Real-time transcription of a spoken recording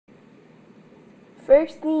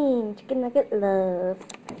First thing, chicken nugget love.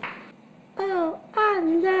 Oh, I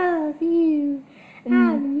love you.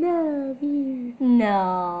 I love you.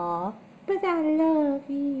 No. But I love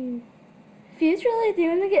you. Feels really do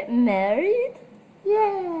want to get married?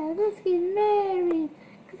 Yeah, let's get married.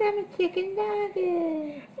 Cause I'm a chicken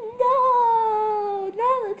nugget. No,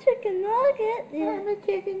 not a chicken nugget. I'm a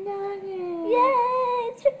chicken nugget.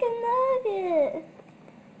 Yay, chicken nugget.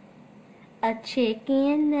 A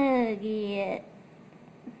chicken nugget.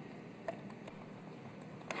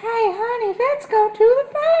 Hey, honey, let's go to the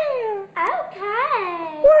fair.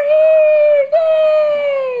 Okay. We're here,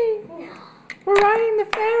 yay! We're riding the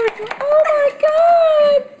fair. Oh my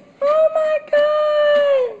God! Oh my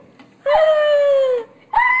God!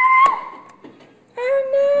 Ah! Oh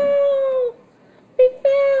no! We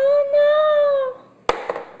fell! Oh no!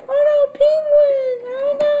 Oh no, penguin!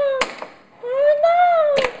 Oh no! Oh no!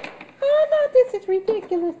 Oh no! This is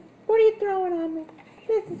ridiculous. What are you throwing on me?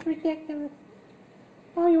 This is ridiculous.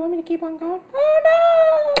 Oh, you want me to keep on going? Oh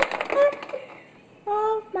no!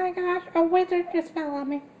 Oh my gosh! A wizard just fell on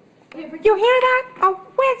me. You hear that? A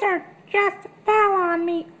wizard just fell on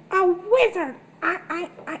me. A wizard.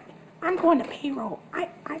 I'm going to payroll. I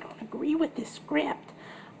don't agree with this script.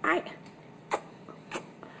 I'm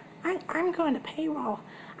going to payroll.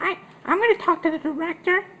 I'm going to talk to the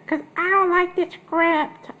director because I don't like this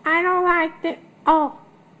script. I don't like this. Oh,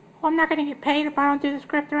 I'm not going to get paid if I don't do the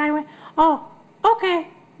script the right way. Oh, okay.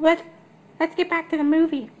 Let's get back to the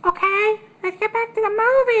movie. Okay? Let's get back to the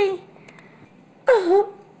movie.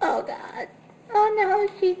 Oh God. Oh no,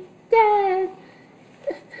 she's dead.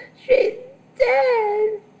 She's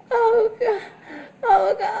dead. Oh God.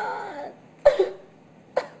 Oh God.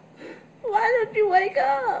 Why don't you wake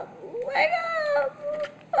up? Wake up.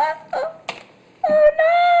 Oh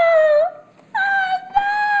no. Oh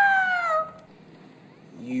no.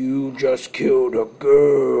 You just killed a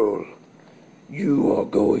girl. You are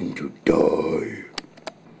going to die.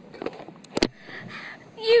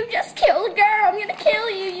 You just killed a girl. I'm gonna kill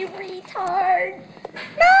you, you retard.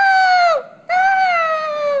 No!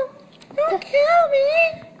 No! Don't kill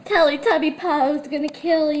me! Teletubby Poe's gonna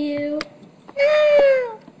kill you.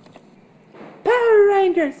 No! Power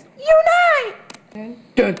Rangers, unite!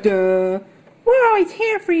 Dun dun. We're always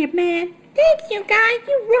here for you, man. Thanks, you guys.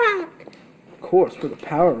 You rock. Of course, we're the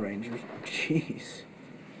Power Rangers. Jeez.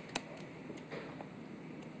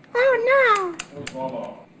 Oh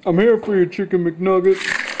no! I'm here for your chicken McNugget.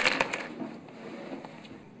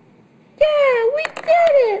 Yeah, we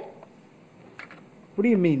did it! What do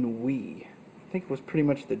you mean we? I think it was pretty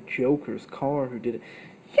much the Joker's car who did it.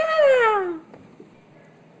 Shut